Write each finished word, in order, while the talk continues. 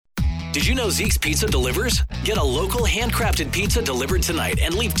Did you know Zeke's Pizza delivers? Get a local handcrafted pizza delivered tonight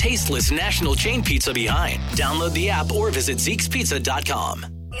and leave tasteless national chain pizza behind. Download the app or visit Zeke'sPizza.com.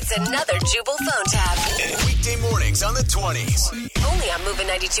 It's another Jubal phone tab. Weekday mornings on the 20s. Only on Moving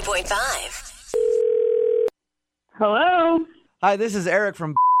 92.5. Hello. Hi, this is Eric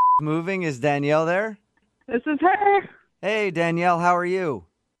from Moving. Is Danielle there? This is her. Hey, Danielle, how are you?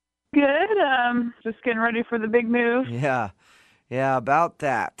 Good. Just getting ready for the big move. Yeah, about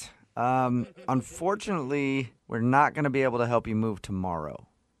that. Unfortunately, we're not going to be able to help you move tomorrow.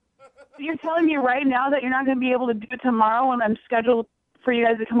 You're telling me right now that you're not going to be able to do it tomorrow when I'm scheduled for you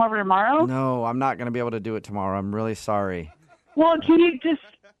guys to come over tomorrow? No, I'm not going to be able to do it tomorrow. I'm really sorry. Well, can you just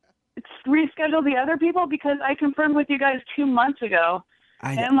reschedule the other people? Because I confirmed with you guys 2 months ago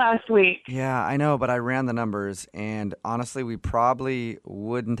and last week. Yeah, I know, but I ran the numbers, and honestly, we probably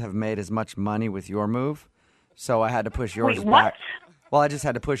wouldn't have made as much money with your move, so I had to push yours Wait, back. what? Well, I just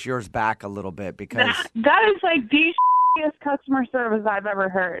had to push yours back a little bit because... That is like the shittiest customer service I've ever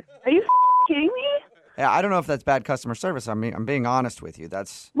heard. Are you kidding me? Yeah, I don't know if that's bad customer service. I mean, I'm being honest with you.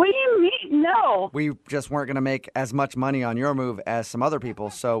 What do you mean? No. We just weren't going to make as much money on your move as some other people,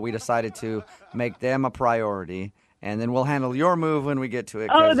 so we decided to make them a priority, and then we'll handle your move when we get to it.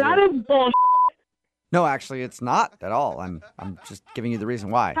 Oh, that is bullshit. No, actually, it's not at all. I'm just giving you the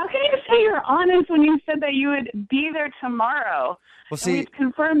reason why. How can you say you're honest when you said that you would be there tomorrow? Well, see, we've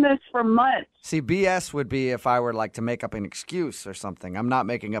confirmed this for months. See, BS would be if I were like to make up an excuse or something. I'm not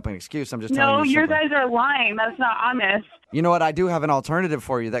making up an excuse. I'm just telling you. No, you guys are lying. That's not honest. You know what? I do have an alternative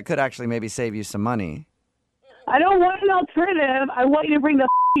for you that could actually maybe save you some money. I don't want an alternative. I want you to bring the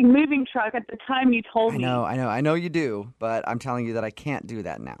moving truck at the time you told me. I know you do, but I'm telling you that I can't do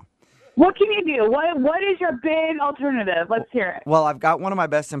that now. What can you do? What is your big alternative? Let's hear it. Well, I've got one of my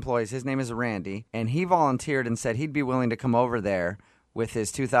best employees. His name is Randy, and he volunteered and said he'd be willing to come over there with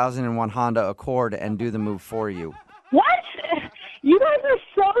his 2001 Honda Accord and do the move for you. What? You guys are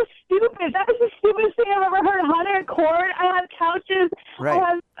so stupid. That is the stupidest thing I've ever heard. Honda Accord. I have couches.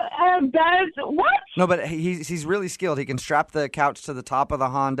 Right. I have beds. What? No, but he's really skilled. He can strap the couch to the top of the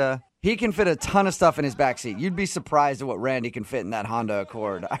Honda. He can fit a ton of stuff in his backseat. You'd be surprised at what Randy can fit in that Honda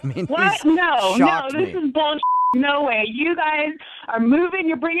Accord. I mean, what? No, this is bullshit. No way. You guys are moving.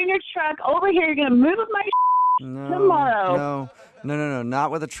 You're bringing your truck over here. You're going to move my tomorrow. No.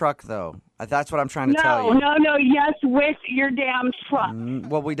 Not with a truck, though. That's what I'm trying to tell you. No. Yes, with your damn truck.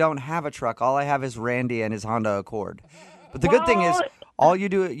 Well, we don't have a truck. All I have is Randy and his Honda Accord. But the good thing is, all you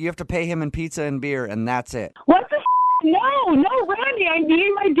do, you have to pay him in pizza and beer, and that's it. What the No, Randy, I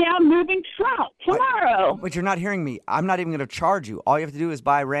need my damn moving truck tomorrow. But you're not hearing me. I'm not even going to charge you. All you have to do is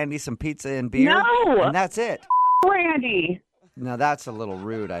buy Randy some pizza and beer, and that's it. Randy. Now, that's a little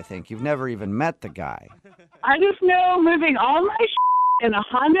rude, I think. You've never even met the guy. I just know moving all my in a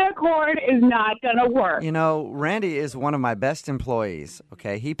Honda Accord is not going to work. You know, Randy is one of my best employees,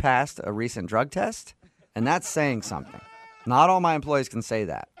 okay? He passed a recent drug test, and that's saying something. Not all my employees can say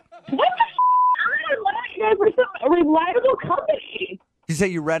that. What the I we're some reliable company. You say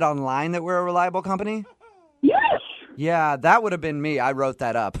you read online that we're a reliable company? Yes. Yeah, that would have been me. I wrote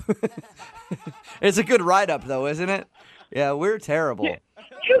that up. It's a good write-up, though, isn't it? Yeah, we're terrible. You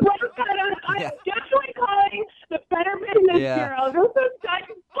wrote that up. I'm definitely calling the Better Business Bureau. This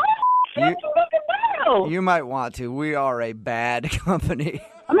is bullshit. You might want to. We are a bad company.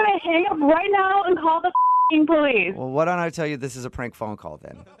 I'm going to hang up right now and call the police. Well, why don't I tell you this is a prank phone call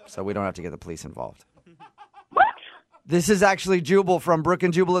then, so we don't have to get the police involved. What? This is actually Jubal from Brooke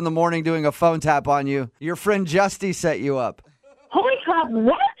and Jubal in the Morning doing a phone tap on you. Your friend Justy set you up. Holy crap,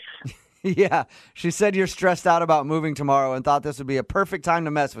 what? Yeah, she said you're stressed out about moving tomorrow and thought this would be a perfect time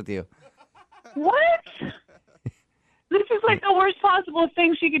to mess with you. What? This is like the worst possible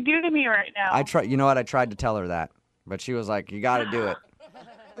thing she could do to me right now. You know what? I tried to tell her that, but she was like, you got to do it.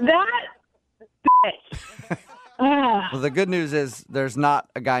 That bitch. Well, the good news is there's not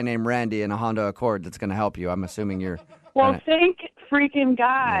a guy named Randy in a Honda Accord that's going to help you. I'm assuming you're... Well, thank freaking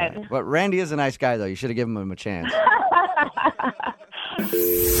God. Yeah. But Randy is a nice guy, though. You should have given him a chance.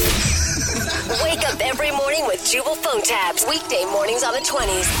 Wake up every morning with Jubal phone tabs. Weekday mornings on the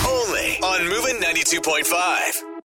 20s. Only on Moving 92.5.